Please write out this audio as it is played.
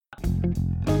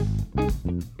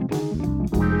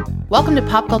Welcome to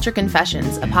Pop Culture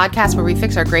Confessions, a podcast where we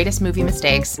fix our greatest movie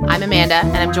mistakes. I'm Amanda,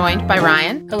 and I'm joined by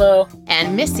Ryan. Hello.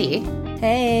 And Missy.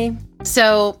 Hey.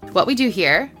 So, what we do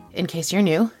here, in case you're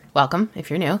new, welcome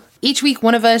if you're new. Each week,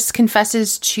 one of us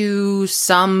confesses to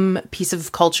some piece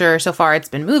of culture. So far, it's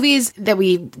been movies that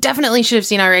we definitely should have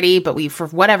seen already, but we, for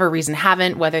whatever reason,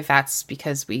 haven't, whether that's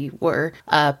because we were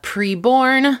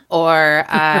pre-born or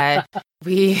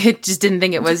we just didn't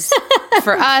think it was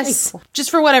for us.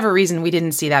 Just for whatever reason, we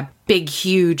didn't see that big,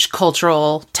 huge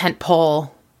cultural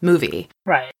tentpole movie.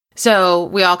 Right. So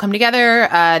we all come together.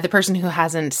 The person who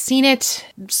hasn't seen it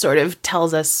sort of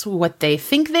tells us what they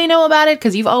think they know about it,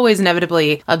 because you've always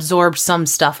inevitably absorbed some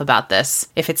stuff about this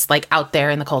if it's like out there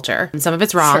in the culture. And some of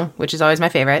it's wrong, Sure. which is always my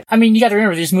favorite. I mean, you got to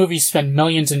remember, these movies spend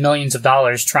millions and millions of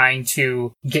dollars trying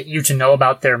to get you to know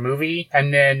about their movie.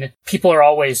 And then people are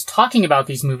always talking about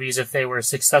these movies if they were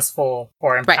successful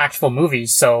or impactful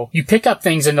movies. So you pick up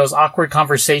things in those awkward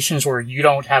conversations where you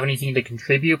don't have anything to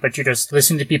contribute, but you just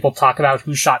listen to people talk about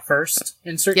who shot first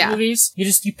in certain movies.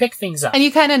 You pick things up. And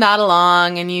you kind of nod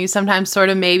along, and you sometimes sort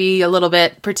of maybe a little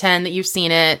bit pretend that you've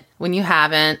seen it when you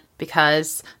haven't,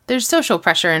 because there's social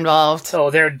pressure involved.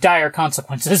 So there are dire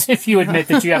consequences if you admit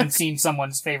that you haven't seen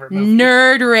someone's favorite movie.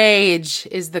 Nerd rage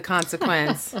is the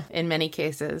consequence in many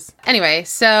cases. Anyway,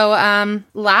 so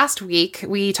last week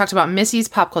we talked about Missy's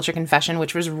pop culture confession,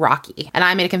 which was Rocky, and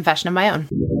I made a confession of my own.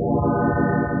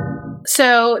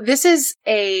 So this is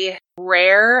a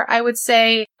rare, I would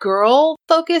say,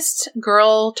 girl-focused,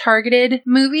 girl-targeted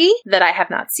movie that I have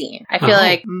not seen. I feel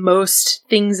like most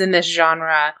things in this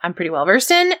genre I'm pretty well versed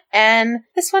in, and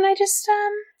this one I just,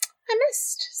 I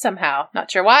missed somehow. Not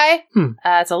sure why.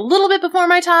 It's a little bit before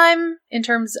my time in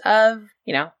terms of,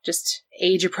 you know, just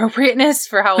age appropriateness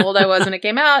for how old I was when it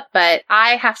came out, but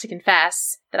I have to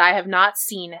confess that I have not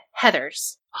seen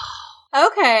Heathers.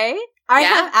 Okay. I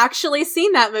have actually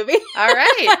seen that movie. All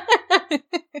right.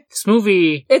 This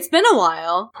movie, It's been a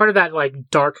while. part of that like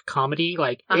dark comedy,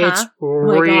 like it's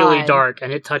really God. dark,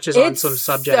 and it touches on It's some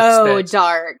subjects so that's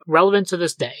dark. relevant to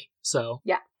this day. So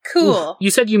Cool.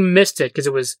 You said you missed it because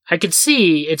it was, I could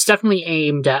see it's definitely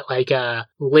aimed at like a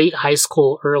late high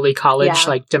school, early college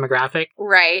like demographic.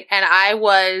 Right. And I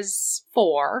was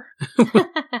 4.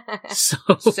 So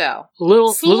So.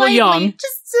 little Slightly, young.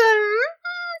 Just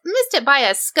missed it by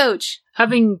a scotch.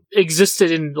 Having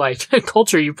existed in like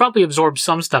culture, you probably absorbed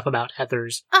some stuff about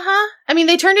Heathers. Uh-huh. I mean,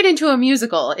 they turned it into a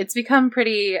musical. It's become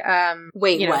pretty,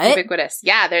 Wait, what? ubiquitous.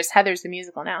 Yeah, there's Heathers the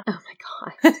musical now. Oh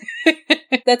my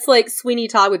God. That's like Sweeney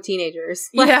Todd with teenagers.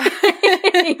 Yeah.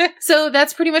 So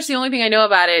that's pretty much the only thing I know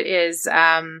about it is,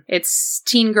 it's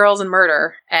teen girls and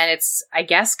murder. And it's, I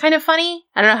guess, kind of funny.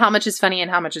 I don't know how much is funny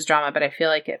and how much is drama, but I feel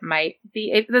like it might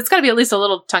be, it's gotta be at least a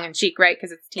little tongue-in-cheek, right?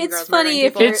 Because it's teen girls funny murdering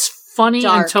if people. It's funny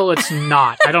dark. until it's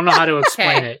not. I don't know how to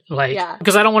explain it. Like,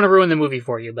 because I don't want to ruin the movie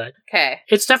for you, but Okay.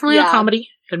 it's definitely a comedy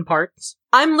in parts.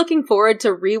 I'm looking forward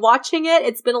to rewatching it.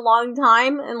 It's been a long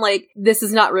time, and like, this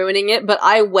is not ruining it, but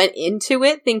I went into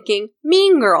it thinking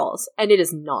Mean Girls, and it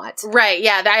is not. Right,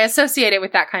 yeah, I associate it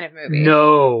with that kind of movie.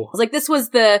 No. I was like, this was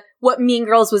what Mean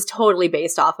Girls was totally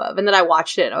based off of, and then I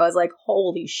watched it, and I was like,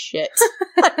 holy shit.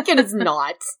 Like, it is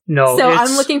not. No, So it's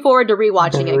I'm looking forward to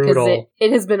rewatching it, because brutal.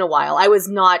 it has been a while. I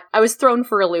was thrown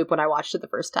for a loop when I watched it the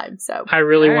first time, so. I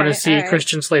really All want to right, see all right.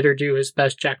 Christian Slater do his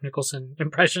best Jack Nicholson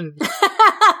impression.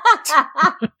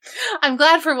 I'm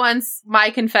glad for once my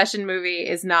confession movie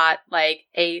is not like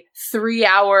a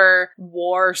 3-hour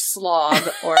war slog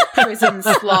or prison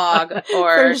slog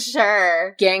or For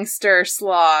sure. gangster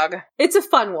slog. It's a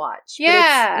fun watch. but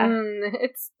Yeah.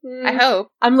 I I hope.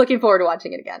 I'm looking forward to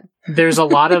watching it again. There's a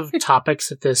lot of topics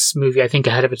that this movie, I think,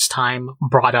 ahead of its time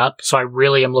brought up. So I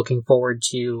really am looking forward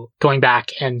to going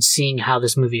back and seeing how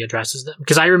this movie addresses them.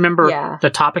 Because I remember the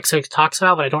topics it talks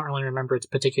about, but I don't really remember its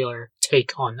particular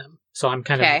take on them. So I'm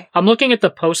kind of, I'm looking at the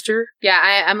poster. Yeah,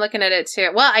 I'm looking at it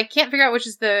too. Well, I can't figure out which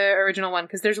is the original one,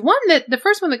 because there's one that, the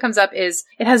first one that comes up is,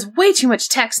 it has way too much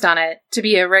text on it to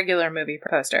be a regular movie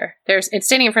poster. It's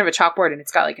standing in front of a chalkboard, and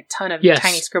it's got like a ton of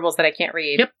tiny scribbles that I can't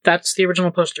read. Yep, that's the original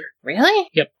poster. Really?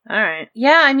 Yep. Alright.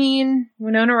 Yeah, I mean,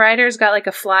 Winona Ryder's got like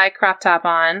a fly crop top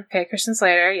on. Okay, Christian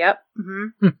Slater, yep.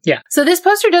 Mm-hmm. Yeah. So this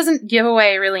poster doesn't give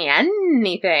away really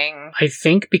anything. I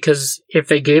think because if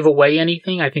they gave away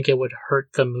anything, I think it would hurt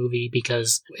the movie,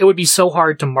 because it would be so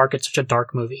hard to market such a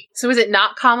dark movie. So is it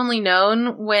not commonly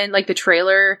known when, like, the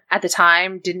trailer at the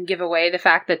time didn't give away the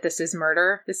fact that this is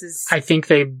murder? This is... I think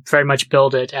they very much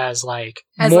build it as more like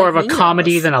of a Mean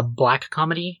comedy Girls. than a black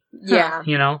comedy. Yeah.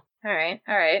 You know? All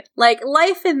right. Like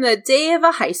life in the day of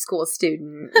a high school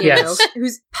student, you know,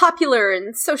 who's popular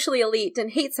and socially elite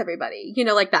and hates everybody, you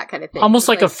know, like that kind of thing. Almost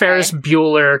like a Ferris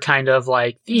Bueller kind of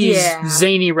like these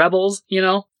zany rebels, you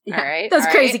know? Yeah. All right. Those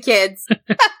crazy kids.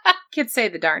 Kids say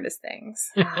the darndest things.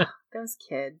 Those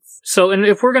kids. So, and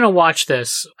if we're going to watch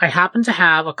this, I happen to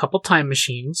have a couple time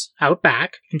machines out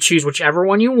back. You can choose whichever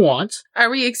one you want. Are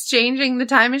we exchanging the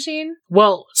time machine?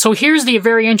 Well, so here's the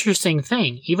very interesting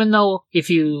thing. Even though if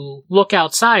you look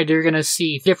outside, you're going to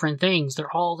see different things.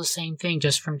 They're all the same thing,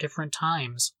 just from different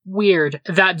times. Weird.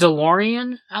 That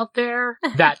DeLorean out there,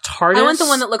 that TARDIS. I want the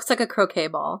one that looks like a croquet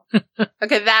ball.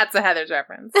 Okay, that's a Heather's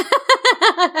reference.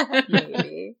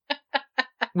 Maybe.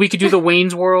 We could do the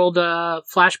Wayne's World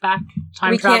flashback time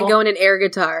travel. We can't go in an air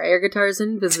guitar. Air guitar is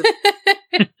invisible.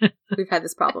 We've had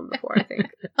this problem before, I think.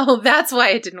 Oh, that's why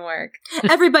it didn't work.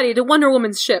 Everybody to Wonder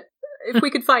Woman's ship, if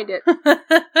we could find it.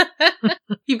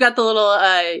 You've got the little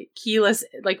keyless,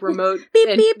 like, remote.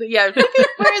 Beep, beep. Yeah, beep, beep.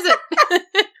 Where is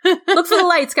it? Look for the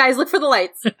lights, guys. Look for the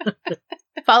lights.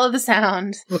 Follow the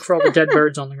sound. Look for all the dead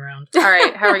birds on the ground. All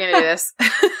right, how are we going to do this?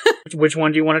 Which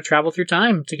one do you want to travel through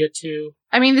time to get to?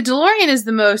 I mean, the DeLorean is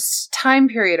the most time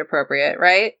period appropriate,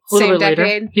 right? A little Same bit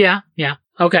decade. Later. Yeah.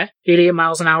 Okay. 88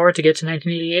 miles an hour to get to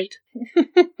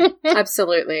 1988?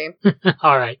 Absolutely.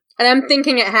 All right. And I'm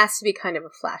thinking it has to be kind of a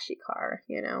flashy car,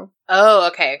 you know? Oh,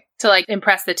 okay. To, like,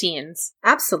 impress the teens.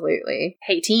 Absolutely.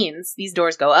 Hey, teens, these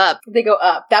doors go up. They go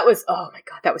up. That was, oh my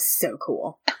god, that was so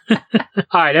cool. All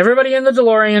right, everybody in the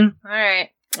DeLorean. All right,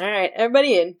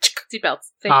 everybody in.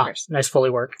 seatbelts. Safety first. Nice Foley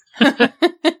work.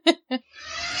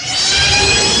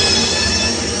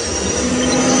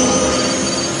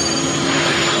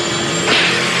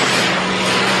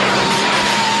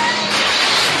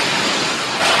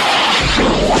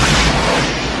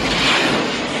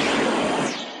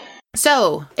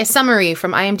 So, a summary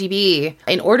from IMDb.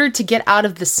 In order to get out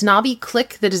of the snobby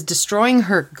clique that is destroying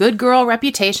her good girl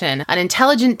reputation, an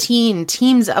intelligent teen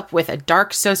teams up with a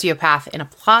dark sociopath in a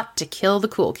plot to kill the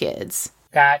cool kids.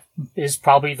 That is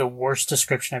probably the worst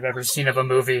description I've ever seen of a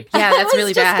movie. Yeah, that's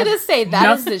really bad. I was just gonna say,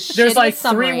 that is the shittiest There's like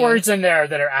summary. 3 words in there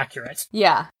that are accurate.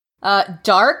 Yeah.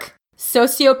 Dark,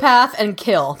 sociopath, and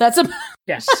kill. That's a...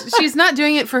 Yes. She's not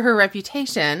doing it for her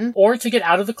reputation. Or to get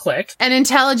out of the clique. And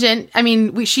intelligent. I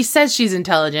mean, she says she's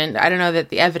intelligent. I don't know that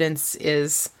the evidence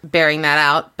is bearing that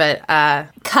out, but,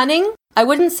 Cunning? I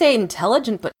wouldn't say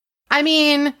intelligent, but... I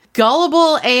mean,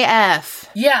 gullible AF.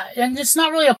 Yeah, and it's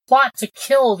not really a plot to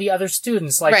kill the other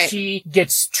students. Like, she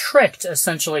gets tricked,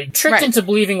 essentially. Tricked into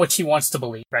believing what she wants to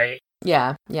believe, right?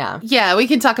 Yeah. Yeah, we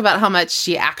can talk about how much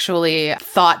she actually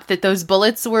thought that those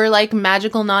bullets were like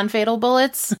magical non-fatal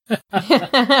bullets.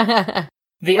 The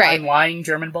unlying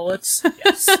German bullets?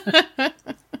 Yes.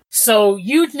 So,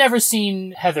 you'd never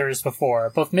seen Heathers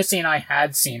before. Both Missy and I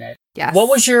had seen it. Yes. What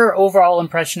was your overall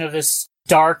impression of this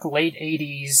dark, late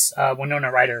 80s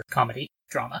Winona Ryder comedy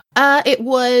drama? It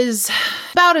was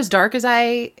about as dark as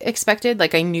I expected.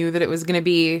 Like, I knew that it was going to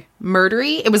be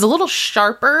murdery. It was a little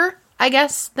sharper, I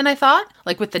guess, than I thought.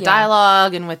 Like, with the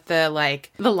dialogue and with the,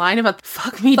 like, the line about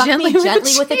fuck me gently with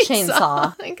a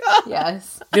chainsaw. Like, oh.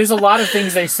 Yes. There's a lot of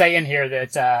things they say in here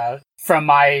that, from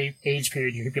my age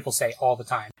period, you hear people say all the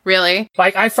time. Really?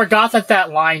 Like, I forgot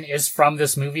that line is from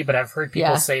this movie, but I've heard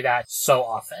people say that so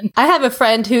often. I have a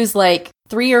friend who's, like,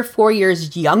 3 or 4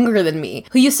 years younger than me,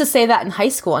 who used to say that in high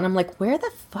school, and I'm like, where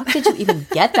the fuck did you even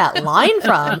get that line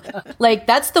from? Like,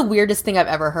 that's the weirdest thing I've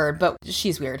ever heard, but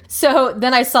she's weird. So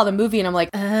then I saw the movie, and I'm like,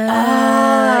 yeah.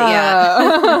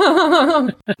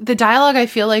 The dialogue, I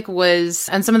feel like, was,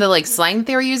 and some of the, like, slang that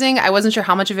they were using, I wasn't sure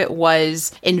how much of it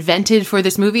was invented for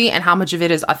this movie and how much of it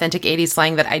is authentic 80s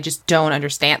slang that I just don't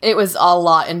understand. It was a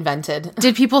lot invented.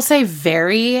 Did people say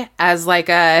very as, like,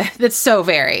 that's so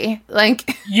very?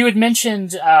 Like... You had mentioned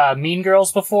Mean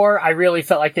Girls before. I really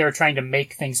felt like they were trying to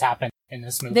make things happen in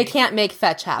this movie. They can't make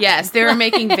fetch happen. Yes, they were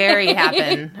making very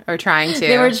happen, or trying to.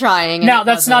 They were trying. Now,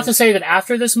 that's not to say that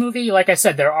after this movie, like I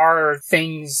said, there are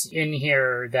things in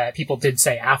here that people did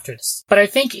say after this. But I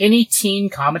think any teen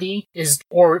comedy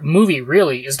or movie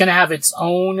really, is going to have its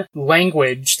own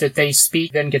language that they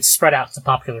speak, then gets spread out to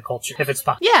popular culture, if it's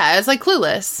possible. Yeah, it's like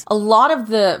Clueless. A lot of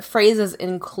the phrases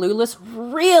in Clueless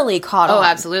really caught on. Oh,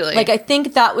 absolutely. Like, I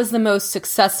think that was the most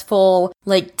successful,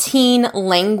 like, teen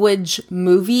language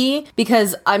movie.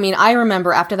 Because, I mean, I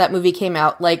remember after that movie came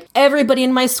out, like, everybody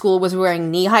in my school was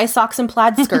wearing knee-high socks and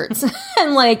plaid skirts.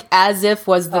 And, like, as if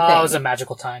was the thing. It was a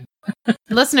magical time.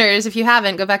 Listeners, if you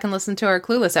haven't, go back and listen to our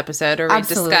Clueless episode where we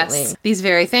discuss these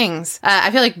very things.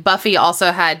 I feel like Buffy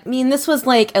also had... I mean, this was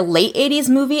like a late 80s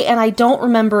movie, and I don't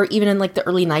remember even in like the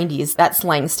early 90s that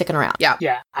slang sticking around. Yeah.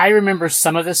 Yeah, I remember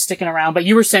some of this sticking around, but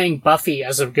you were saying Buffy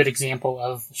as a good example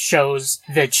of shows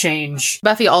that change.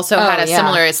 Buffy also had a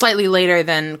similar, slightly later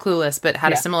than Clueless, but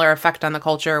had a similar effect on the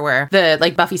culture where the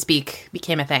like Buffy speak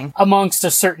became a thing. Amongst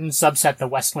a certain subset, the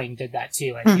West Wing did that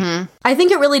too, I think. I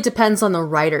think it really depends on the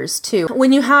writers, too.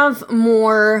 When you have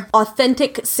more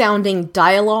authentic sounding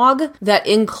dialogue that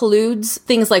includes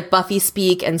things like Buffy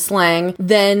speak and slang,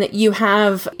 then you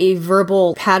have a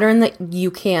verbal pattern that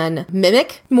you can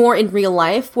mimic more in real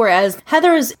life, whereas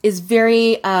Heather's is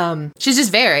very... She's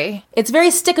just very... It's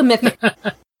very stick-a-mythic.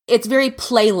 It's very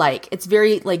play-like. It's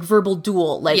very, like, verbal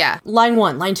duel. Like, line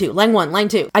 1, line 2, line 1, line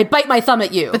 2. I bite my thumb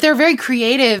at you. But they're very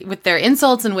creative with their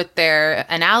insults and with their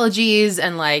analogies,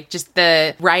 and, like, just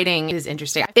the writing is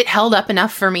interesting. It held up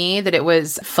enough for me that it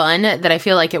was fun that I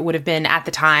feel like it would have been, at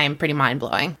the time, pretty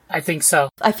mind-blowing. I think so.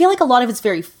 I feel like a lot of it's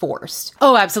very forced.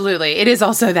 Oh, absolutely. It is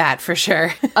also that, for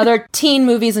sure. Other teen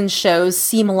movies and shows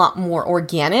seem a lot more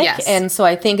organic. Yes. And so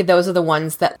I think those are the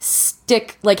ones that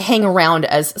stick, like, hang around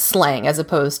as slang as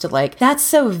opposed to, like, that's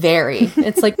so very.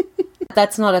 It's like,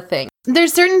 that's not a thing.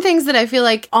 There's certain things that I feel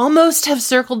like almost have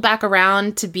circled back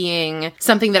around to being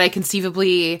something that I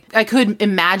could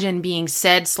imagine being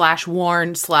said /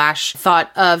 worn /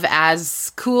 thought of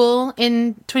as cool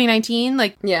in 2019.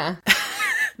 Like, yeah.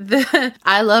 The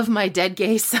 "I love my dead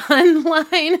gay son"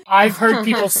 line. I've heard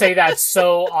people say that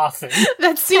so often.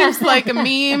 That seems like a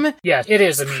meme. Yeah, it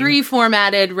is a meme.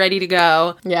 Pre-formatted, ready to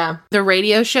go. Yeah. The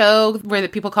radio show where the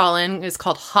people call in is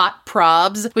called Hot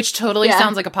Probs, which totally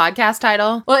sounds like a podcast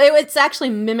title. Well, it's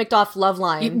actually mimicked off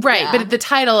Loveline. Right, but the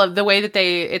title of the way that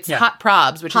it's Hot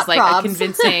Probs, which is like a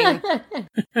convincing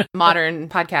modern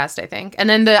podcast, I think. And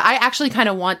then I actually kind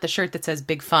of want the shirt that says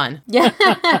Big Fun. Yeah.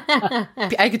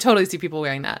 I could totally see people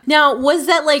wearing that. Now, was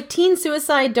that like teen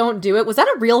suicide, don't do it? Was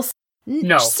that a real...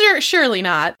 No. Surely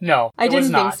not. No, I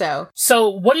didn't think so. So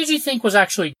what did you think was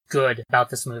actually good about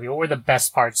this movie? What were the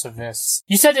best parts of this?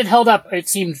 You said it held up. It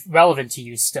seemed relevant to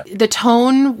you still. The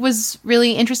tone was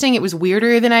really interesting. It was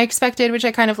weirder than I expected, which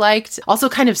I kind of liked. Also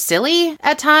kind of silly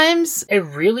at times. It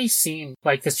really seemed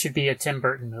like this should be a Tim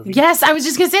Burton movie. Yes, I was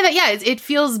just going to say that. Yeah, it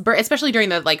feels, especially during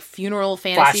the like funeral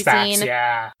fantasy flashbacks, scene.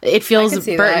 Yeah. It feels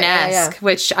Burton-esque, yeah.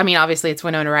 which, I mean, obviously it's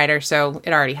Winona Ryder, so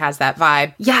it already has that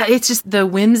vibe. Yeah, it's just the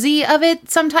whimsy of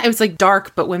it sometimes. It was like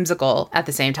dark but whimsical at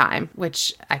the same time,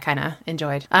 which I kind of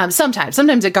enjoyed.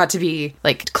 Sometimes it got to be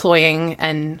like cloying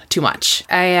and too much.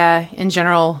 I, in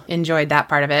general, enjoyed that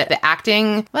part of it. The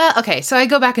acting, well, okay, so I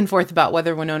go back and forth about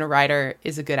whether Winona Ryder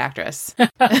is a good actress.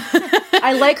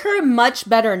 I like her much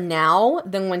better now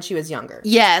than when she was younger.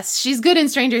 Yes, she's good in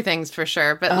Stranger Things for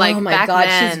sure, but like oh my back god,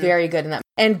 then, she's very good in that.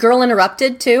 And Girl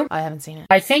Interrupted too. I haven't seen it.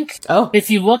 I think if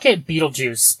you look at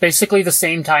Beetlejuice, basically the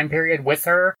same time period with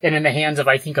her and in the hands of,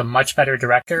 I think, a much better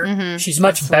director, she's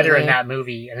much better in that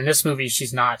movie. And in this movie,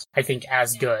 she's not, I think,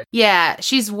 as good. Yeah,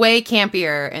 she's way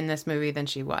campier in this movie than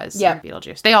she was in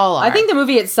Beetlejuice. They all are. I think the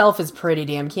movie itself is pretty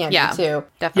damn campy too.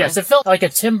 Definitely. Yes, it felt like a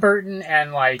Tim Burton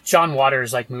and like John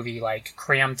Waters like movie like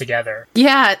crammed together.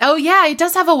 Yeah. Oh yeah, it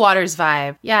does have a Waters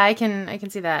vibe. Yeah, I can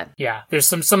see that. Yeah, there's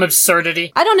some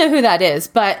absurdity. I don't know who that is,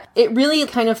 but it really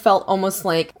kind of felt almost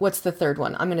like, what's the third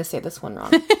one? I'm going to say this one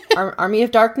wrong. Army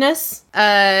of Darkness?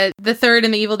 The third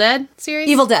in the Evil Dead series?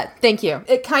 Evil Dead. Thank you.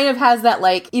 It kind of has that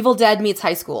like Evil Dead meets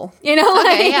high school. You know?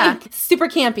 Okay, yeah. Super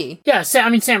campy. Yeah,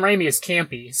 Sam Raimi is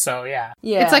campy, so yeah.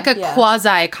 Yeah. It's like a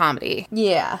quasi-comedy.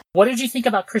 Yeah. What did you think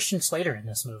about Christian Slater in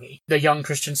this movie? The young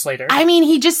Christian Slater? I mean,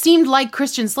 he just seemed like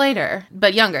Christian Slater,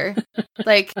 but younger.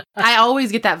 Like, I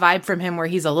always get that vibe from him where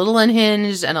he's a little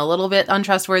unhinged and a little bit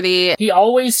untrustworthy. He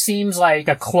always seems like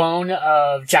a clone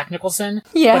of Jack Nicholson.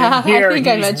 Yeah, but in here, I think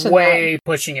I he's mentioned way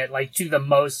pushing it, like, to the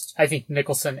most, I think,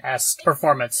 Nicholson-esque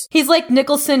performance. He's like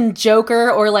Nicholson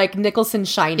Joker or like Nicholson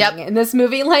Shining in this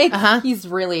movie. Like, he's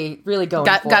really, really going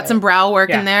for it. Got some brow work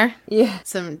in there. Yeah.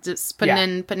 Some just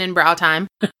putting in brow time.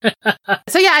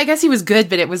 So yeah, I guess he was good,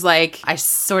 but it was like, I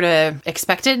sort of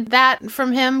expected that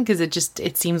from him because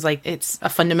it seems like it's a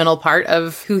fundamental part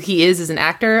of who he is as an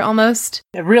actor almost.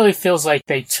 It really feels like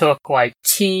they took like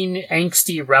teen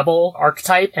angsty rebel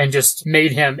archetype and just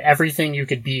made him everything you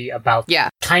could be about. Yeah.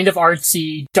 Kind of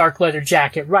artsy, dark leather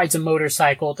jacket, rides a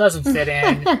motorcycle, doesn't fit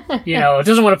in,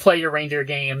 doesn't want to play your reindeer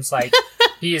games. Like,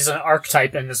 he is an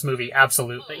archetype in this movie,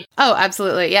 absolutely. Oh,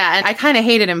 absolutely. Yeah. And I kind of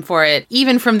hated him for it,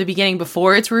 even from the beginning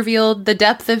before it's revealed the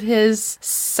depth of his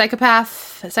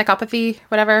psychopath psychopathy,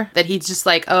 whatever, that he's just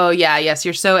like, oh yeah, yes,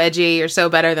 you're so edgy, you're so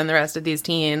better than the rest of these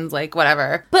teens, like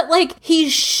whatever. But like he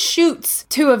shoots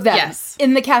two of them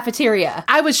in the cafeteria.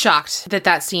 I was shocked that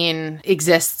that scene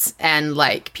exists and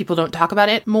like people don't talk about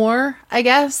it more, I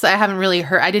guess. I haven't really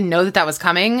heard, I didn't know that that was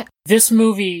coming. This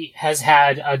movie has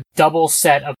had a double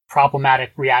set of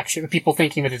problematic reaction, people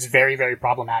thinking that it's very, very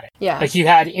problematic. Yeah. Like you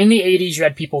had, in the 80s, you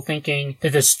had people thinking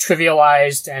that this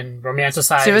trivialized and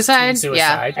romanticized suicide.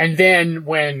 Yeah. And then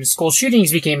when school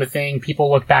shootings became a thing, people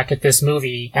looked back at this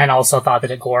movie and also thought that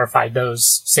it glorified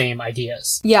those same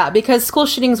ideas. Yeah, because school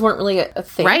shootings weren't really a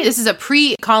thing. Right? This is a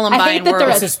pre-Columbine I hate that world.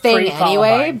 they're a thing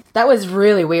anyway. That was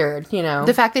really weird, you know.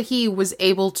 The fact that he was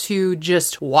able to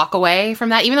just walk away from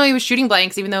that, even though he was shooting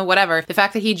blanks, even though whatever, the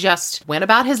fact that he just went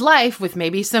about his life with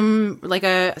maybe some, like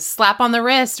a slap on the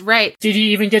wrist, right? Did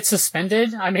he even get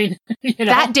suspended? I mean, you know.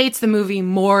 That dates the movie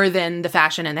more than the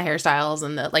fashion and the hairstyles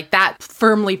and the, like, that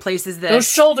firmly places this. Those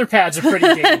shoulder pads are pretty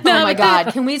dated. Oh my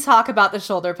God. Can we talk about the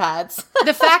shoulder pads?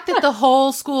 The fact that the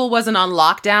whole school wasn't on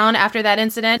lockdown after that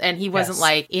incident and he wasn't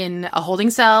like in a holding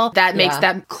cell, that makes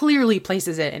that clearly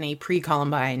places it in a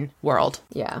pre-Columbine world.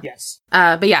 Yeah. Yes.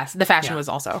 But yes, the fashion was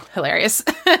also hilarious.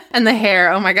 And the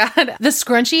hair, oh my God. The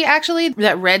scrunchie, actually,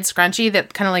 that red scrunchie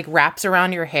that kind of like wraps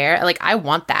around your hair. Like, I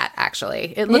want that,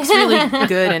 actually. It looks really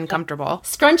good and comfortable.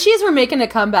 Scrunchies were making a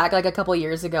comeback like a couple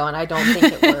years ago, and I don't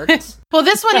think it worked. Well,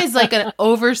 this one is like an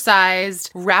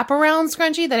oversized wraparound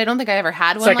scrunchie that I don't think I ever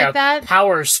had one like that.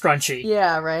 Power scrunchie.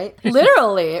 Yeah, right?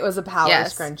 Literally, it was a power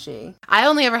scrunchie. I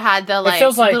only ever had the like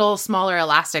little smaller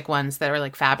elastic ones that were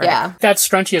like fabric. Yeah. That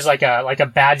scrunchie is like a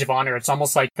badge of honor. It's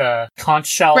almost like the conch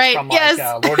shell from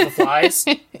like Lord of the Flies.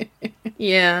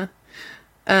 Yeah.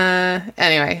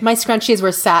 Anyway. My scrunchies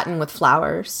were satin with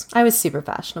flowers. I was super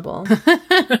fashionable.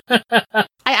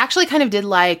 I actually kind of did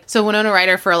like, so Winona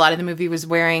Ryder for a lot of the movie was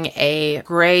wearing a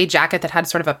gray jacket that had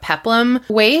sort of a peplum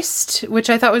waist, which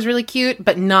I thought was really cute,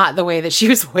 but not the way that she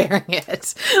was wearing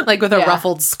it. Like with a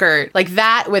ruffled skirt. Like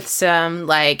that with some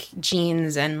like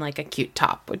jeans and like a cute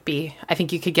top would be, I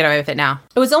think you could get away with it now.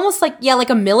 It was almost like,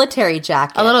 like a military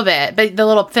jacket. A little bit, but the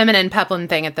little feminine peplum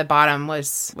thing at the bottom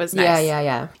was nice.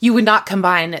 Yeah. You would not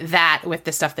combine that with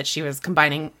the stuff that she was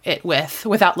combining it with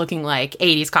without looking like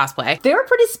 80s cosplay. They were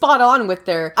pretty spot on with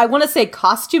their, I want to say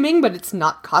costuming, but it's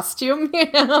not costume,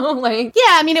 you know? Like,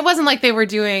 yeah, I mean, it wasn't like they were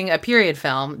doing a period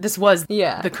film. This was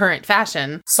the current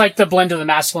fashion. It's like the blend of the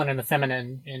masculine and the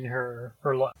feminine in her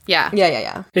look. Yeah.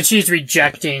 That she's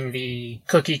rejecting the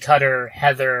cookie cutter,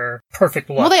 Heather, perfect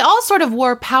look. Well, they all sort of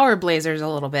wore power blazers a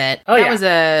little bit. Oh, that was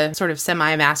a sort of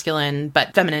semi-masculine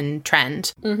but feminine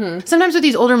trend. Mm-hmm. Sometimes with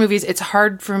these older movies, it's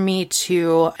hard for me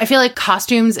to, I feel like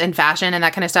costumes and fashion and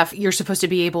that kind of stuff, you're supposed to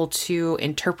be able to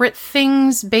interpret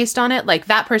things based on it. Like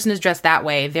that person is dressed that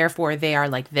way, therefore they are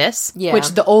like this. Yeah. Which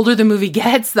the older the movie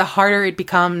gets, the harder it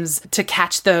becomes to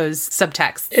catch those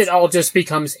subtexts. It all just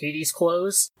becomes 80s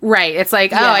clothes. Right. It's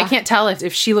like, I can't tell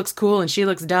if she looks cool and she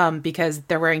looks dumb because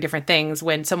they're wearing different things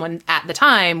when someone at the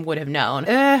time would have known.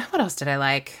 What else did I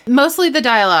like? Mostly the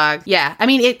dialogue. Yeah. I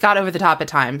mean, it got over the top at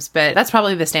times, but that's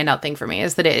probably the standout thing for me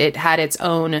is that it had its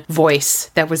own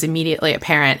voice that was immediately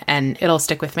apparent and it'll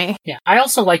stick with me. Yeah. I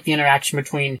also like the interaction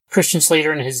between Christian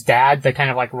Slater and his dad, the kind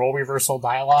of like role reversal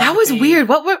dialogue. That was weird.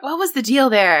 What was the deal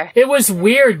there? It was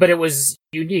weird, but it was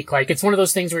unique. Like, it's one of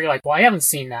those things where you're like, well, I haven't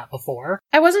seen that before.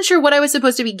 I wasn't sure what I was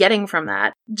supposed to be getting from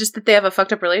that. Just that they have a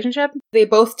fucked up relationship? They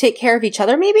both take care of each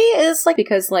other, maybe? Is like,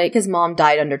 because like his mom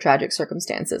died under tragic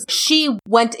circumstances. She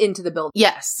went into the building.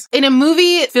 Yes. In a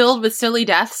movie filled with silly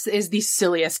deaths is the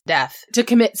silliest death. To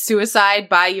commit suicide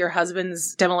by your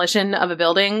husband's demolition of a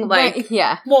building. Like, right,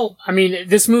 yeah. Well, I mean,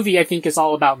 this movie, I think, is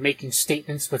all about making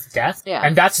statements with death. Yeah.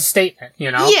 And that's a statement,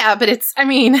 you know? Yeah, but it's, I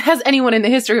mean, has anyone in the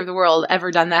history of the world ever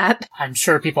done that? I'm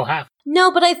sure people have.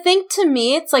 No, but I think to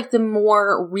me, it's like the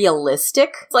more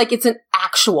realistic, like it's an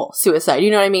actual suicide, you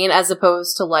know what I mean? As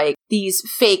opposed to like these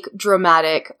fake,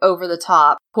 dramatic, over the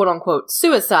top, quote unquote,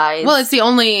 suicides. Well, it's the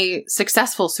only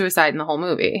successful suicide in the whole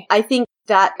movie. I think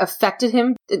that affected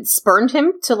him, it spurned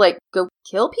him to like go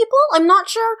kill people. I'm not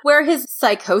sure where his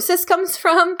psychosis comes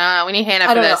from. We need Hannah I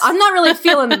for don't this. know. I'm not really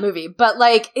feeling the movie, but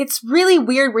like it's really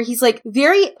weird where he's like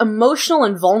very emotional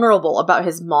and vulnerable about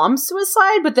his mom's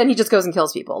suicide, but then he just goes and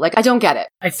kills people. Like, I don't get it.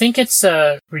 I think it's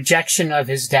a rejection of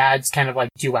his dad's kind of like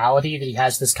duality, that he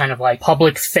has this kind of like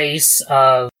public face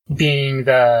of being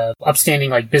the upstanding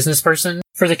like business person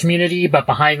for the community, but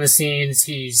behind the scenes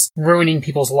he's ruining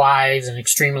people's lives and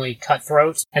extremely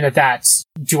cutthroat, and that's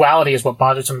duality is what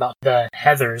bothers him about the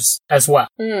Heathers as well.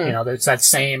 You know, there's that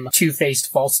same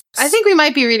two-faced falseness. I think we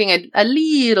might be reading a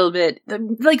little bit,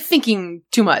 like thinking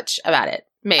too much about it.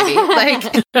 maybe.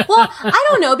 Like, well, I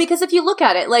don't know, because if you look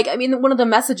at it, like, I mean, one of the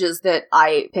messages that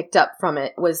I picked up from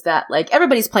it was that, like,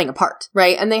 everybody's playing a part,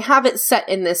 right? And they have it set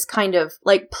in this kind of,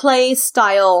 like, play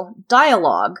style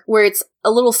dialogue where it's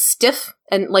a little stiff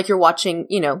and like you're watching,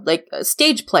 you know, like a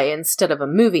stage play instead of a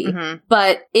movie. Mm-hmm.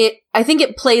 But I think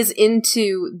it plays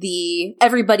into the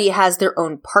everybody has their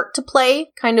own part to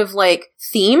play kind of like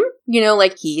theme, you know,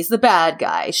 like he's the bad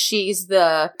guy. She's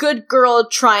the good girl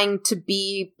trying to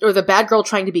be, or the bad girl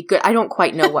trying to be good. I don't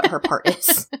quite know what her part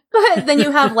is. But then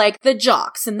you have like the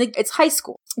jocks and it's high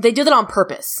school. They do that on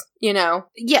purpose, you know?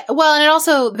 Yeah, well, and it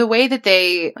also, the way that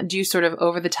they do sort of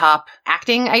over-the-top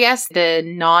acting, I guess, the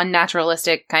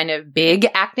non-naturalistic kind of big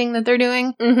acting that they're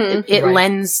doing, it right.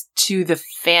 lends to the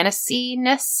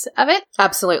fantasy-ness of it.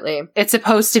 Absolutely. It's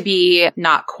supposed to be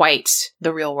not quite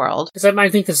the real world. Because I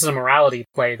might think this is a morality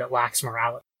play that lacks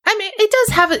morality. I mean, it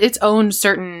does have its own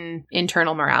certain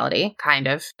internal morality, kind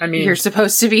of. I mean, you're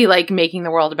supposed to be, like, making the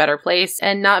world a better place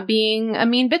and not being a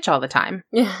mean bitch all the time.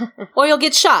 Yeah. Or you'll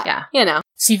get shot. Yeah. You know.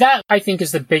 See, that, I think,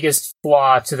 is the biggest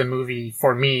flaw to the movie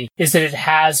for me, is that it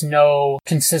has no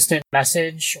consistent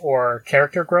message or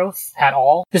character growth at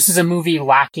all. This is a movie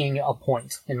lacking a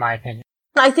point, in my opinion.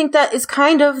 I think that is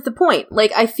kind of the point.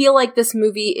 Like, I feel like this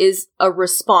movie is a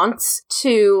response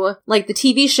to, like, the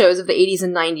TV shows of the 80s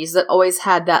and 90s that always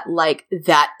had that, like,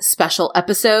 that special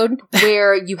episode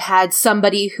where you had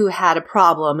somebody who had a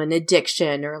problem, an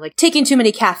addiction, or, like, taking too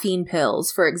many caffeine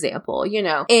pills, for example, you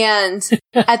know? And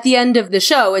at the end of the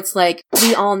show, it's like,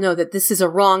 we all know that this is a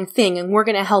wrong thing and we're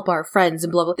gonna help our friends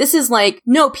and blah, blah. This is like,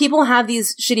 no, people have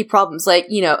these shitty problems. Like,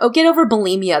 you know, oh, get over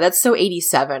bulimia. That's so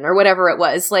 87 or whatever it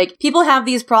was. Like, people have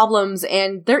these problems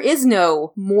and there is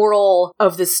no moral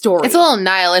of the story. It's a little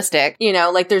nihilistic. You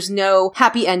know, like there's no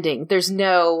happy ending. There's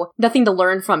nothing to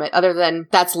learn from it other than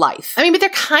that's life. I mean, but there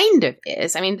kind of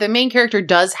is. I mean, the main character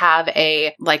does have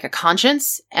a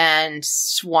conscience and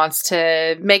wants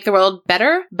to make the world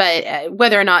better, but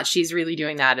whether or not she's really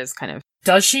doing that is kind of...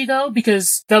 Does she, though?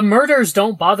 Because the murders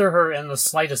don't bother her in the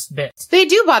slightest bit. They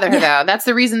do bother her, though. That's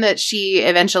the reason that she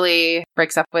eventually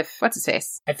breaks up with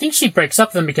what's-his-face. I think she breaks up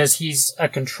with him because he's a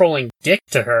controlling dick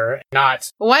to her, not...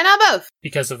 Why not both?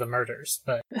 Because of the murders,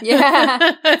 but...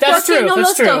 Yeah. That's true,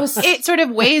 that's true. It sort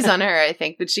of weighs on her, I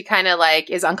think, that she kind of,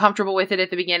 like, is uncomfortable with it at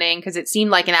the beginning because it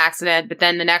seemed like an accident, but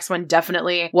then the next one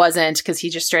definitely wasn't because he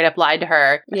just straight up lied to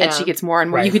her, and she gets more and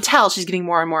more... Right. You could tell she's getting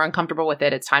more and more uncomfortable with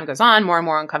it as time goes on, more and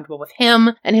more uncomfortable with him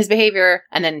and his behavior,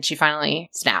 and then she finally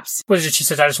snaps. What is it? She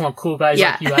says, I just want cool guys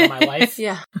like you out of my life.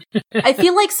 Yeah. I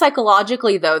feel like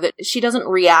psychologically, though, that she doesn't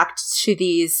react to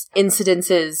these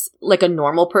incidences like a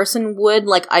normal person would.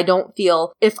 Like, I don't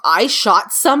feel if I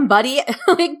shot somebody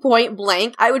like point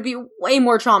blank, I would be way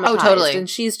more traumatized. Oh, totally. And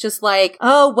she's just like,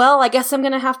 oh, well, I guess I'm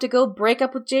gonna have to go break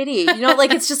up with JD. You know,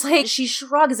 like, it's just like, she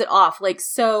shrugs it off, like,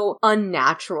 so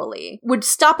unnaturally. Would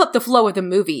stop up the flow of the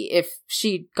movie if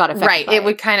she got affected Right. by It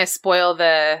would kind of spoil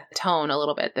the tone a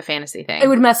little bit, the fantasy thing. It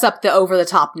would mess up the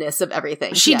over-the-topness of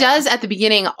everything. She does at the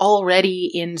beginning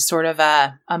already in sort of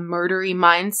a murdery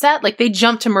mindset. Like, they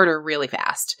jump to murder really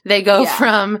fast. They go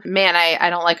from, man,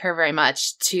 I don't like her very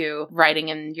much, to writing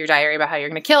in your diary about how you're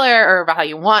going to kill her or about how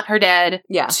you want her dead,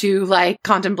 to, like,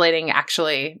 contemplating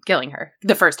actually killing her.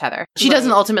 The first Heather. She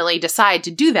doesn't ultimately decide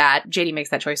to do that. JD makes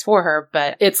that choice for her,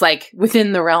 but it's, like,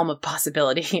 within the realm of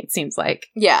possibility, it seems like.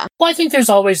 Yeah. Well, I think there's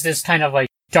always this kind of, like,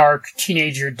 dark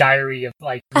teenager diary of,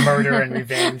 like, murder and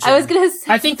revenge. I was gonna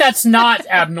say... I think that's not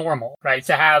abnormal, right?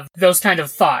 To have those kind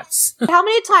of thoughts. How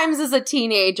many times as a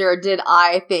teenager did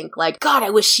I think, like, God, I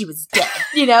wish she was dead?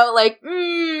 You know, like,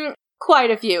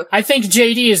 quite a few. I think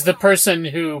JD is the person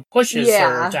who pushes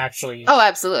her to actually... Oh,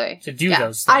 absolutely. To do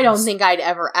those things. I don't think I'd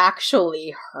ever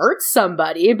actually hurt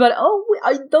somebody, but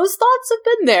those thoughts have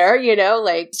been there, you know,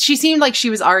 like... She seemed like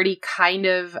she was already kind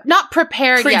of... Not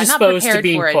prepared, not prepared to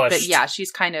being for it, pushed. but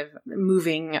she's kind of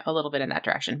moving a little bit in that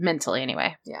direction, mentally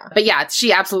anyway. Yeah. But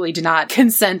she absolutely did not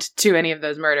consent to any of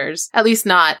those murders. At least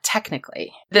not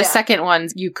technically. The second one,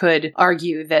 you could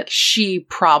argue that she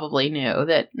probably knew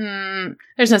that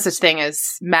there's no such thing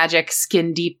as magic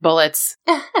skin-deep bullets.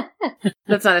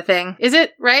 That's not a thing. Is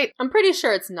it? Right? I'm pretty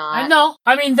sure it's not. No.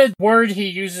 I mean, the word he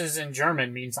uses in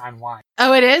German means I'm lying.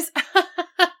 Oh, it is?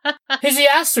 Because he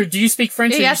asked her, do you speak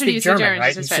French or do you speak German,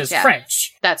 right? And she says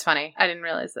French. That's funny. I didn't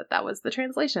realize that was the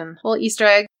translation. Little Easter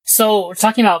egg. So,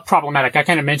 talking about problematic, I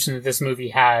kind of mentioned that this movie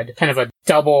had kind of a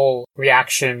double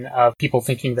reaction of people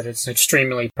thinking that it's an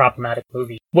extremely problematic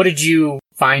movie. What did you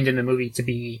find in the movie to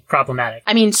be problematic?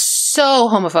 I mean, so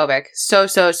homophobic. So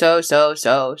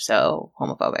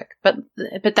homophobic.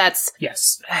 But that's...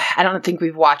 Yes. I don't think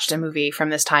we've watched a movie from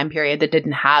this time period that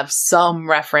didn't have some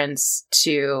reference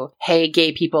to, hey,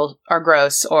 gay people are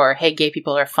gross, or hey, gay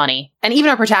people are funny. And even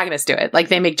our protagonists do it. Like,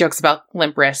 they make jokes about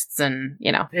limp wrists and,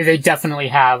 you know. They definitely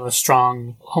have a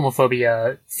strong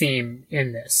homophobia theme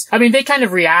in this. I mean, they kind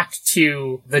of react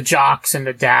to the jocks and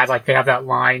the dad. Like, they have that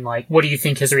line, like, what do you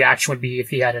think his reaction would be if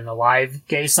he had an alive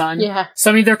gay son? Yeah.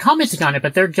 So, I mean, they're commenting on it,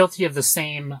 but they're guilty of the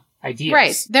same ideas.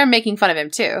 Right. They're making fun of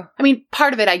him too. I mean,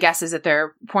 part of it, I guess, is that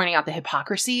they're pointing out the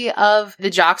hypocrisy of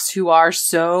the jocks who are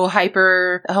so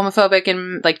hyper homophobic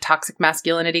and like toxic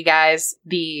masculinity guys,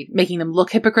 making them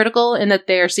look hypocritical in that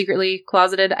they're secretly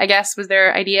closeted, I guess, was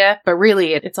their idea. But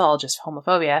really, it's all just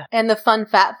homophobia. And the fun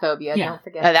fat phobia. Yeah. Don't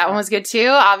forget. That one was good too,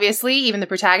 obviously. Even the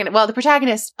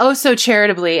protagonist, oh so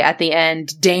charitably at the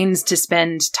end, deigns to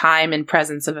spend time in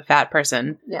presence of a fat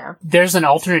person. Yeah. There's an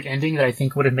alternate ending that I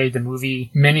think would have made the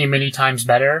movie many times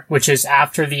better, which is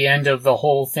after the end of the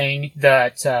whole thing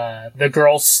that the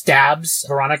girl stabs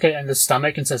Veronica in the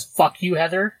stomach and says, "Fuck you,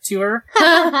 Heather," to her.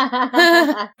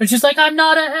 And she's like, "I'm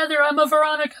not a Heather, I'm a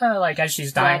Veronica," like as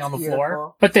she's dying That's on the beautiful.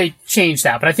 floor. But they changed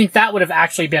that. But I think that would have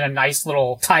actually been a nice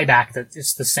little tie back that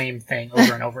it's the same thing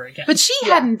over and over again. But she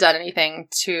hadn't done anything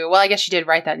well, I guess she did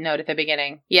write that note at the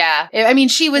beginning. Yeah. I mean,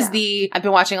 she was I've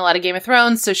been watching a lot of Game of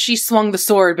Thrones, so she swung the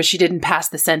sword, but she didn't pass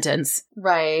the sentence.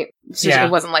 Right.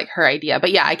 It wasn't like her idea.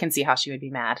 But yeah, I can see how she would be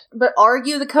mad. But are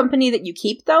you the company that you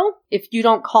keep, though? If you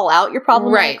don't call out your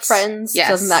problematic Right. friends, Yes.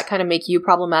 doesn't that kind of make you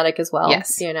problematic as well?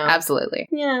 Yes. You know? Absolutely.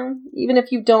 Yeah. Even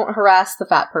if you don't harass the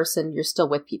fat person, you're still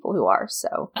with people who are,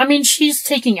 so. I mean, she's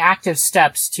taking active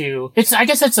steps I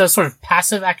guess it's a sort of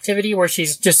passive activity where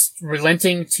she's just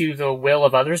relenting to the will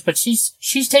of others, but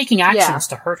she's taking actions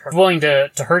to hurt her. Willing to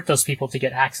hurt those people to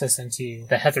get access into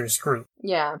the Heather's group.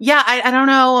 Yeah. Yeah, I don't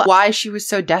know why she was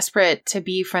so desperate to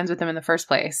be friends with him in the first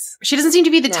place. She doesn't seem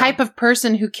to be the type of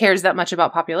person who cares that much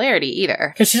about popularity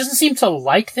either. Because she doesn't seem to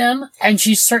like them, and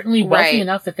she's certainly wealthy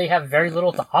enough that they have very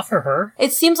little to offer her.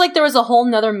 It seems like there was a whole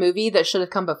nother movie that should have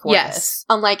come before this.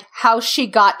 On like how she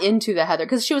got into the Heather.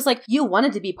 Because she was like, you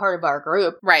wanted to be part of our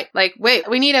group. Right. Like, wait,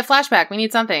 we need a flashback. We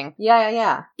need something.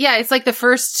 Yeah. Yeah, it's like the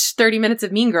first 30 minutes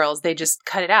of Mean Girls, they just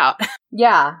cut it out.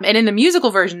 Yeah. And in the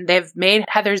musical version, they've made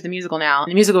Heather's the musical now. In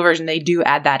the musical version, they do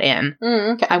add that in.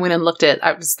 Okay. I went and looked at,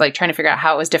 I was like trying to figure out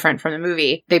how it was different from the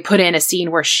movie. They put in a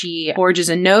scene where she forges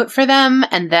a note for them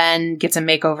and then gets a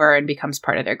makeover and becomes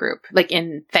part of their group. Like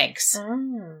in thanks.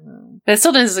 But it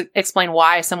still doesn't explain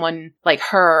why someone like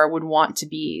her would want to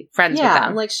be friends with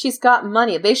them. Like she's got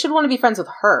money. They should want to be friends with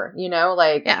her, you know?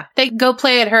 Like, yeah. They go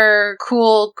play at her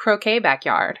cool croquet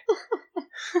backyard.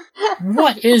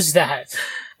 What is that?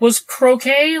 Was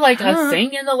croquet like a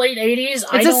thing in the late 80s?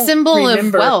 It's a symbol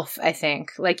of wealth, I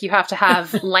think. Like, you have to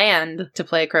have land to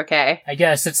play croquet. I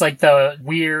guess it's like the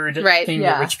weird thing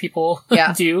that rich people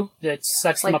do that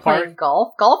sets them apart. Playing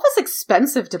golf. Golf is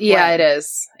expensive to play. Yeah, it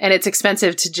is. And it's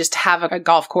expensive to just have a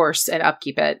golf course and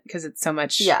upkeep it because it's so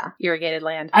much irrigated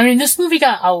land. I mean, this movie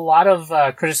got a lot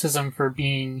of criticism for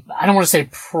being, I don't want to say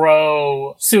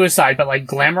pro-suicide, but like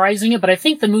glamorizing it. But I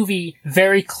think the movie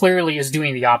very clearly is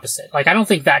doing the opposite. Like, I don't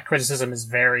think that criticism is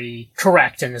very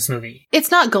correct in this movie.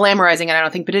 It's not glamorizing it, I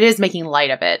don't think, but it is making light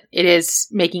of it. It is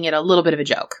making it a little bit of a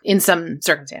joke in some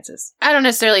circumstances. I don't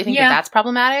necessarily think that that's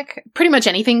problematic. Pretty much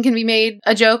anything can be made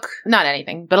a joke. Not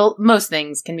anything, but most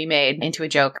things can be made into a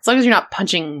joke, as long as you're not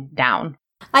punching down.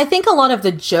 I think a lot of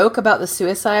the joke about the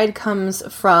suicide comes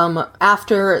from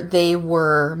after they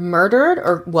were murdered,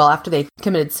 or, well, after they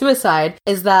committed suicide,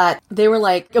 is that they were,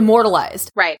 like,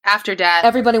 immortalized. Right. After death.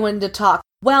 Everybody wanted to talk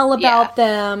well about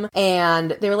them,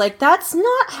 and they were like, that's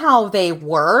not how they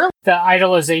were. The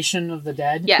idolization of the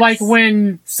dead. Yes. Like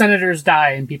when senators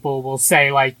die and people will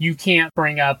say, like, you can't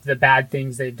bring up the bad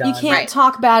things they've done. You can't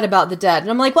talk bad about the dead. And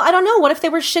I'm like, well, I don't know. What if they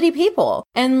were shitty people?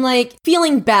 And like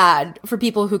feeling bad for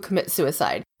people who commit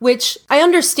suicide, which I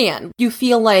understand. You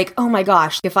feel like, oh my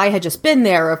gosh, if I had just been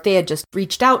there, or if they had just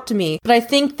reached out to me. But I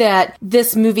think that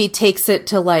this movie takes it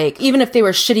to like, even if they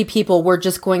were shitty people, we're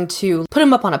just going to put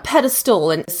them up on a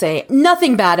pedestal and say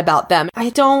nothing bad about them. I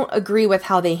don't agree with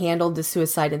how they handled the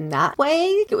suicide in that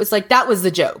way. It was like, that was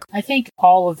the joke. I think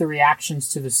all of the reactions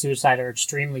to the suicide are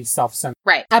extremely self-centered.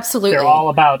 Right. Absolutely. They're all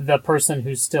about the person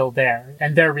who's still there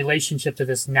and their relationship to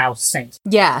this now saint.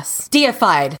 Yes.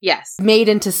 Deified. Yes. Made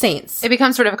into saints. It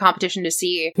becomes sort of a competition to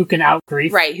see who can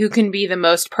out-grief. Right, who can be the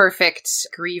most perfect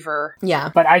griever.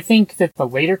 Yeah. But I think that the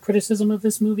later criticism of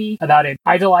this movie, about it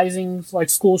idolizing, like,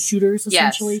 school shooters,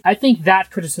 essentially, Yes. I think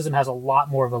that criticism has a lot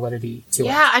more validity to it.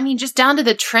 Yeah, I mean, just down to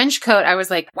the trench coat, I was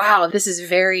like, wow, this is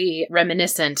very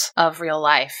reminiscent of real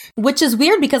life. Which is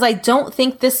weird because I don't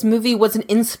think this movie was an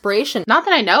inspiration. Not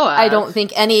that I know of. I don't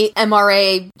think any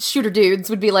MRA shooter dudes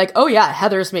would be like, oh yeah,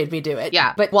 Heather's made me do it.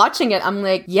 Yeah. But watching it, I'm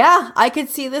like, yeah, I could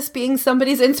see this being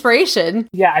somebody's inspiration.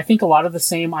 Yeah, I think a lot of the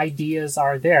same ideas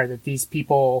are there, that these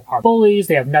people are bullies,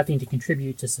 they have nothing to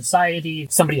contribute to society,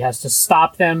 somebody has to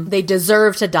stop them. They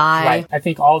deserve to die. Right. I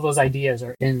think all those ideas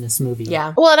are in this movie.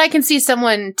 Yeah. Well, and I can see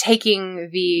someone taking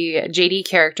the JD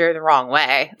character the wrong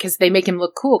way, because they make him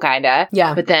look cool, kinda.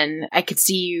 Yeah. But then I could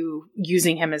see you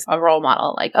using him as a role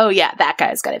model, like, oh yeah, that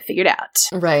guy's got it figured out.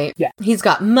 Right. Yeah. He's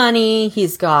got money,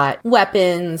 he's got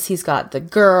weapons, he's got the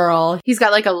girl. He's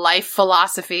got like a life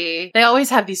philosophy. They always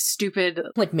have these stupid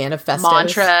Like manifestos.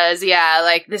 mantras. Yeah,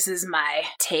 like, this is my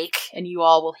take, and you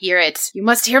all will hear it. You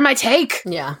must hear my take.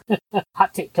 Yeah.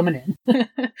 Hot take coming in.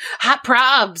 Hot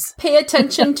probs. Pay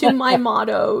attention to my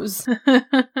mottos.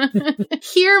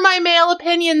 Hear my male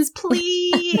opinions,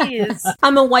 please.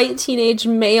 I'm a white teenage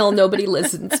male. Nobody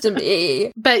listens to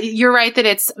me. But you're right that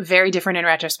it's very different in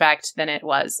retrospect than it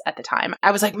was at the time.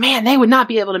 I was like, man, they would not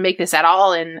be able to make this at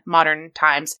all in modern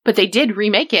times. But they did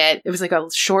remake it. It was like a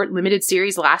short limited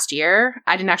series last year.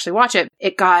 I didn't actually watch it.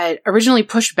 It got originally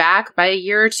pushed back by a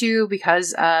year or two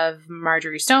because of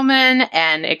Marjorie Stoneman,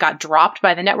 and it got dropped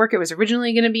by the network it was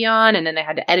originally going to be on, and then they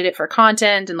had to edit it for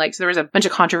content, and like, so there was a bunch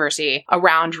of controversy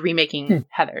around remaking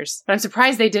Heathers. But I'm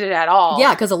surprised they did it at all.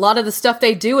 Yeah, because a lot of the stuff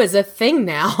they do is a thing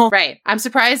now. Right. I'm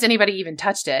surprised anybody even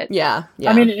touched it. Yeah.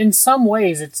 Yeah. I mean, in some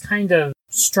ways, it's kind of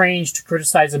strange to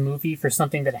criticize a movie for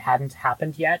something that hadn't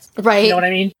happened yet. right. You know what I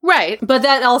mean? Right. But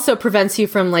that also prevents you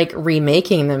from, like,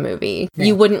 remaking the movie. Yeah.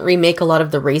 You wouldn't remake a lot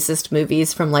of the racist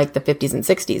movies from, like, the 50s and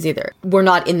 60s either. We're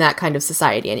not in that kind of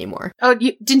society anymore. Oh,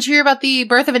 didn't you hear about the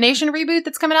Birth of a Nation reboot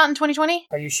that's coming out in 2020?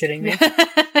 Are you shitting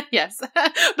me? Yes.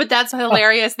 But that's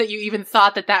hilarious that you even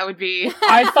thought that that would be.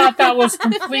 I thought that was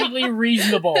completely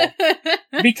reasonable.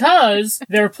 Because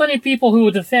there are plenty of people who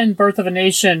will defend Birth of a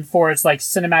Nation for its, like,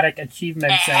 cinematic achievements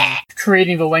and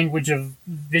creating the language of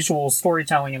visual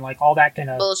storytelling and, like, all that kind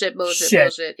of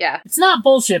Bullshit. shit. Yeah. It's not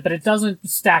bullshit, but it doesn't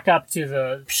stack up to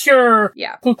the pure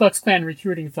Yeah. Ku Klux Klan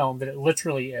recruiting film that it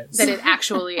literally is. That it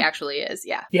actually is.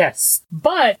 Yeah. Yes.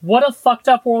 But what a fucked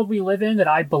up world we live in that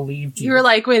I believed you. You were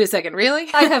like, wait a second, really?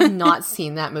 I have not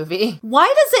seen that movie. Why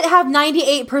does it have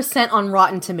 98% on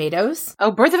Rotten Tomatoes?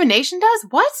 Oh, Birth of a Nation does?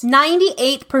 What?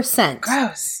 98%.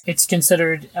 Gross. It's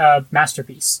considered a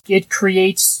masterpiece. It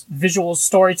creates visual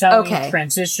storytelling, Okay.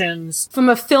 transitions. From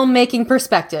a filmmaking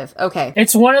perspective. Okay.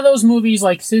 It's one of those movies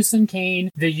like Citizen Kane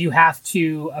that you have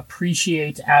to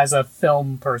appreciate as a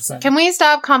film person. Can we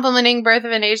stop complimenting Birth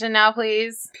of a Nation now,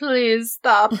 please? Please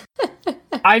stop.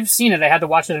 I've seen it. I had to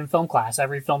watch it in film class.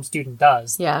 Every film student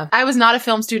does. Yeah. I was not a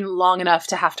film student long enough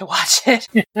to have to watch it.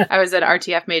 I was an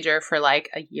RTF major for like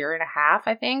a year and a half,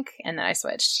 I think, and then I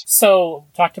switched. So,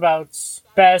 talked about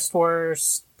best,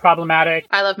 worst, problematic.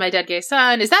 I Love My Dead Gay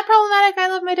Son. Is that problematic? I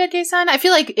Love My Dead Gay Son? I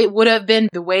feel like it would have been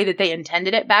the way that they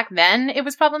intended it back then. It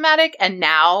was problematic. And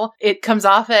now it comes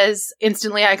off as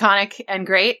instantly iconic and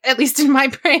great, at least in my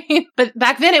brain. But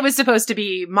back then it was supposed to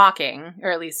be mocking,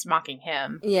 or at least mocking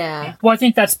him. Yeah. Well, I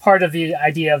think that's part of the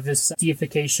idea of this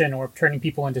deification or turning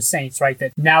people into saints, right?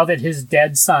 That now that his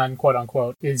dead son, quote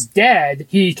unquote, is dead,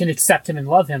 he can accept him and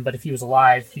love him, but if he was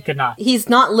alive, he could not. He's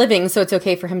not living, so it's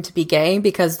okay for him to be gay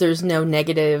because there's no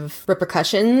negative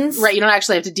repercussions. Right, you don't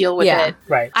actually have to deal with it.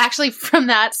 Right. Actually, from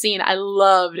that scene, I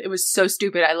loved, it was so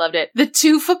stupid, I loved it. The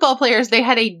two football players, they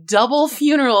had a double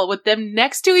funeral with them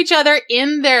next to each other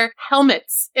in their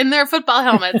helmets, in their football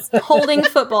helmets. Holding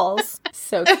footballs.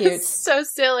 So cute. So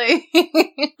silly.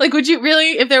 Like, would you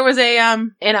really, if there was a,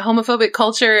 in a homophobic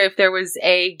culture, if there was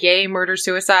a gay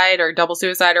murder-suicide or double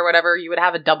suicide or whatever, you would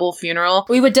have a double funeral?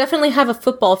 We would definitely have a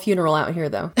football funeral out here,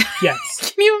 though.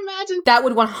 Yes. Can you imagine? That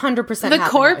would 100% The happen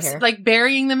corpse, out here. like,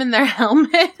 burying them in their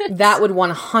helmet? That would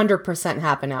 100%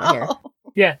 happen out here.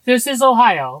 Yeah, this is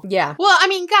Ohio. Yeah. Well, I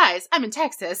mean, guys, I'm in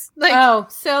Texas. Like, Oh,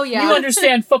 so yeah. You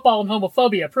understand football and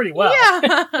homophobia pretty well.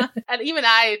 yeah. And even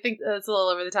I think that's a little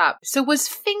over the top. So was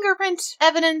fingerprint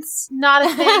evidence not a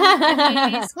thing in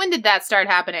the 80s? When did that start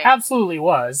happening? Absolutely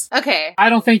was. Okay. I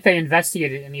don't think they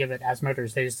investigated any of it as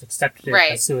murders. They just accepted it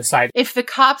Right. as suicide. If the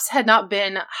cops had not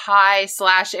been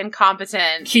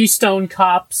high/incompetent. Keystone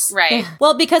Cops. Right.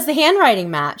 Well, because the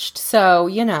handwriting matched, so,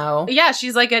 you know. Yeah,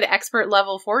 she's like an expert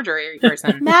level forgery person.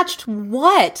 person. Matched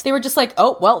what? They were just like,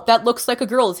 oh, well, that looks like a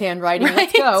girl's handwriting. Right?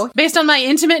 Let's go. Based on my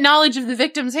intimate knowledge of the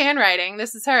victim's handwriting,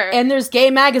 this is her. And there's gay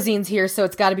magazines here, so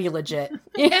it's got to be legit. and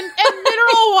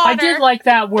mineral water. I did like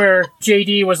that where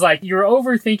JD was like, you're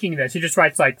overthinking this. He just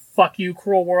writes like, fuck you,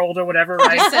 cruel world, or whatever,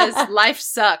 right? He says, life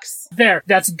sucks. There,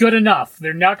 that's good enough.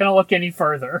 They're not going to look any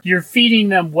further. You're feeding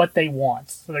them what they want,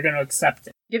 so they're going to accept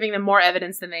it. Giving them more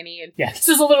evidence than they need. Yeah, this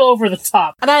is a little over the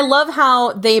top. And I love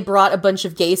how they brought a bunch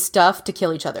of gay stuff to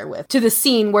kill each other with, to the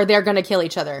scene where they're going to kill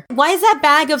each other. Why is that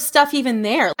bag of stuff even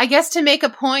there? I guess to make a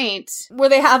point. Were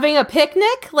they having a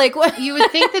picnic? Like, what? You would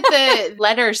think that the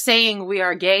letter saying we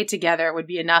are gay together would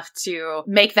be enough to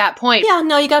make that point. Yeah,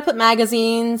 no, you gotta put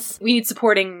magazines. We need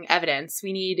supporting evidence.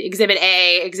 We need Exhibit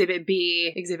A, Exhibit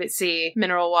B, Exhibit C,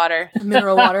 mineral water.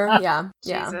 Mineral water, yeah.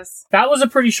 Yeah. Jesus. That was a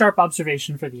pretty sharp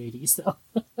observation for the 80s, though.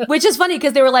 Which is funny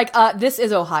because they were like, this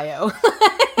is Ohio.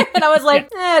 And I was like,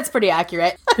 it's pretty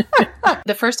accurate.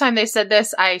 The first time they said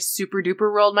this, I super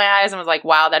duper rolled my eyes and was like,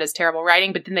 wow, that is terrible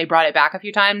writing. But then they brought it back a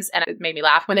few times and it made me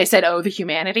laugh when they said, oh, the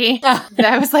humanity.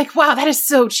 I was like, wow, that is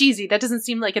so cheesy. That doesn't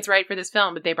seem like it's right for this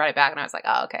film. But they brought it back and I was like,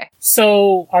 oh, okay.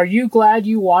 So, are you glad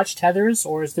you watched Heathers,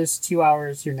 or is this 2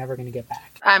 hours you're never going to get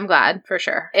back? I'm glad, for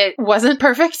sure. It wasn't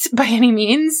perfect by any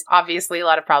means. Obviously, a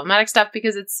lot of problematic stuff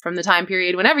because it's from the time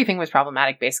period when everything was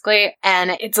problematic, basically.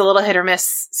 And it's a little hit or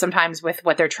miss sometimes with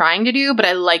what they're trying to do, but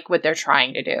I like what they're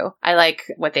trying to do. I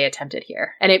like what they attempted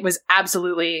here. And it was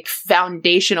absolutely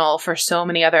foundational for so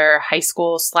many other high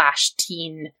school /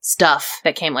 teen stuff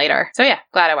that came later. So yeah,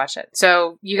 glad I watched it.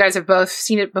 So you guys have both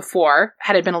seen it before.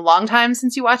 Had it been a long time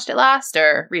since you watched it last,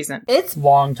 or recent? It's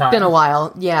long time. been a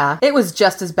while, yeah. It was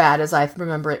just as bad as I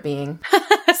remember it being.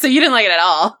 So you didn't like it at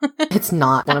all. It's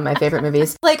not one of my favorite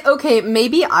movies. Like, okay,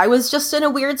 maybe I was just in a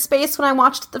weird space when I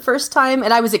watched it the first time,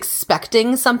 and I was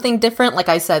expecting something different. Like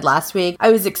I said last week, I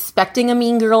was expecting a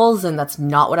Mean Girls, and that's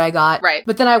not what I got. Right.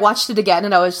 But then I watched it again,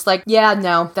 and I was just like, yeah,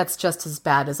 no, that's just as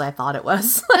bad as I thought it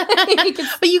was.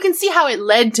 But you can see how it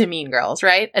led to Mean Girls,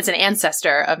 right? It's an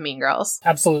ancestor of Mean Girls.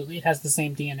 Absolutely, it has the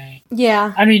same DNA.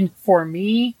 Yeah. I mean, for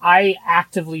me, I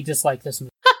actively dislike this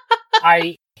movie.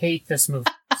 I hate this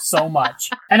movie so much.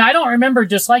 And I don't remember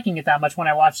disliking it that much when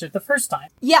I watched it the first time.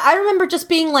 Yeah, I remember just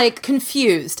being, like,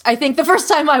 confused. I think the first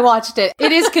time I watched it.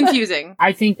 It is confusing.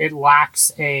 I think it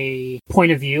lacks a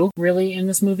point of view, really, in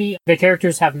this movie. The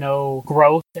characters have no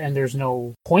growth, and there's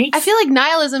no point. I feel like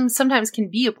nihilism sometimes can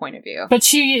be a point of view. But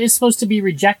she is supposed to be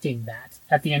rejecting that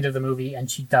at the end of the movie,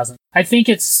 and she doesn't. I think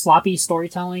it's sloppy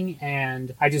storytelling,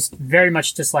 and I just very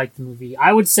much dislike the movie.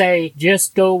 I would say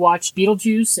just go watch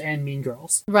Beetlejuice and Mean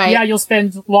Girls. Right. Yeah, you'll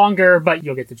spend longer, but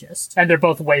you'll get the gist. And they're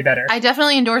both way better. I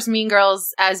definitely endorse Mean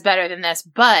Girls as better than this,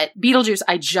 but Beetlejuice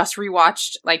I just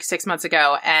rewatched like 6 months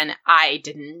ago, and I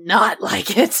did not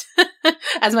like it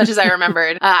as much as I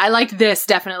remembered. I liked this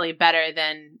definitely better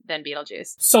than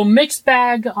Beetlejuice. So mixed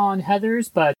bag on Heathers,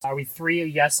 but are we 3 a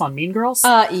yes on Mean Girls?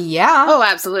 Yeah. Oh,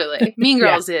 absolutely. Mean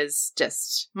Girls is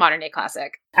just modern day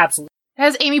classic. Absolutely. It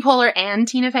has Amy Poehler and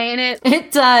Tina Fey in it.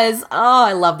 It does. Oh,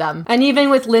 I love them. And even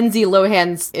with Lindsay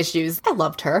Lohan's issues, I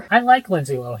loved her. I like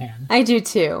Lindsay Lohan. I do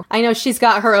too. I know she's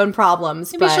got her own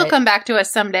problems, Maybe but she'll come back to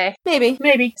us someday. Maybe.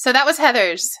 Maybe. So that was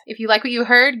Heathers. If you like what you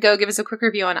heard, go give us a quick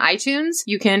review on iTunes.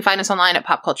 You can find us online at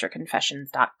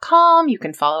popcultureconfessions.com. You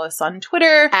can follow us on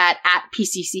Twitter at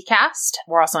PCCcast.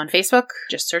 We're also on Facebook.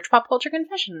 Just search Pop Culture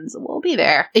Confessions. We'll be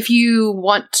there. If you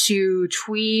want to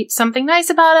tweet something nice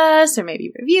about us, or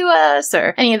maybe review us,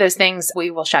 or any of those things,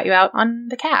 we will shout you out on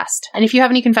the cast. And if you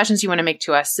have any confessions you want to make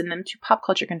to us, send them to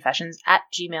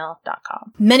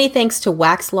popcultureconfessions@gmail.com. Many thanks to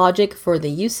Wax Logic for the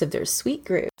use of their sweet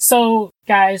groove. So,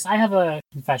 guys, I have a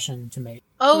confession to make.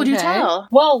 Oh, do Okay. tell.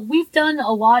 Well, we've done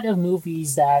a lot of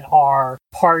movies that are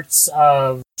parts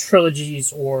of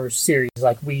trilogies or series.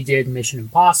 Like, we did Mission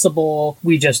Impossible.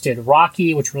 We just did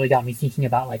Rocky, which really got me thinking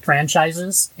about, like,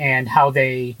 franchises and how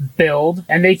they build.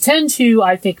 And they tend to,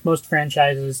 I think most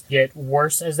franchises get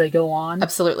worse as they go on.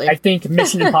 Absolutely. I think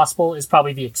Mission Impossible is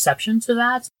probably the exception to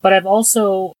that. But I've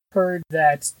also heard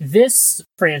that this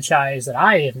franchise that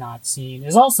I have not seen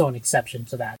is also an exception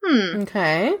to that.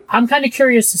 Okay. I'm kind of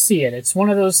curious to see it. It's one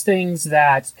of those things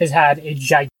that has had a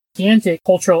gigantic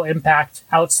cultural impact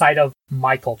outside of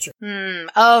my culture.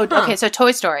 Oh, okay, so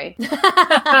Toy Story.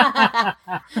 That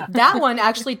one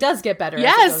actually does get better. as it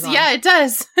Yes, goes on. yeah, it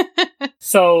does.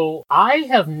 So, I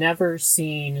have never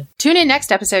seen... Tune in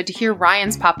next episode to hear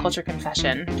Ryan's pop culture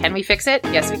confession. Can we fix it?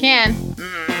 Yes, we can.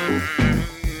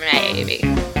 Maybe.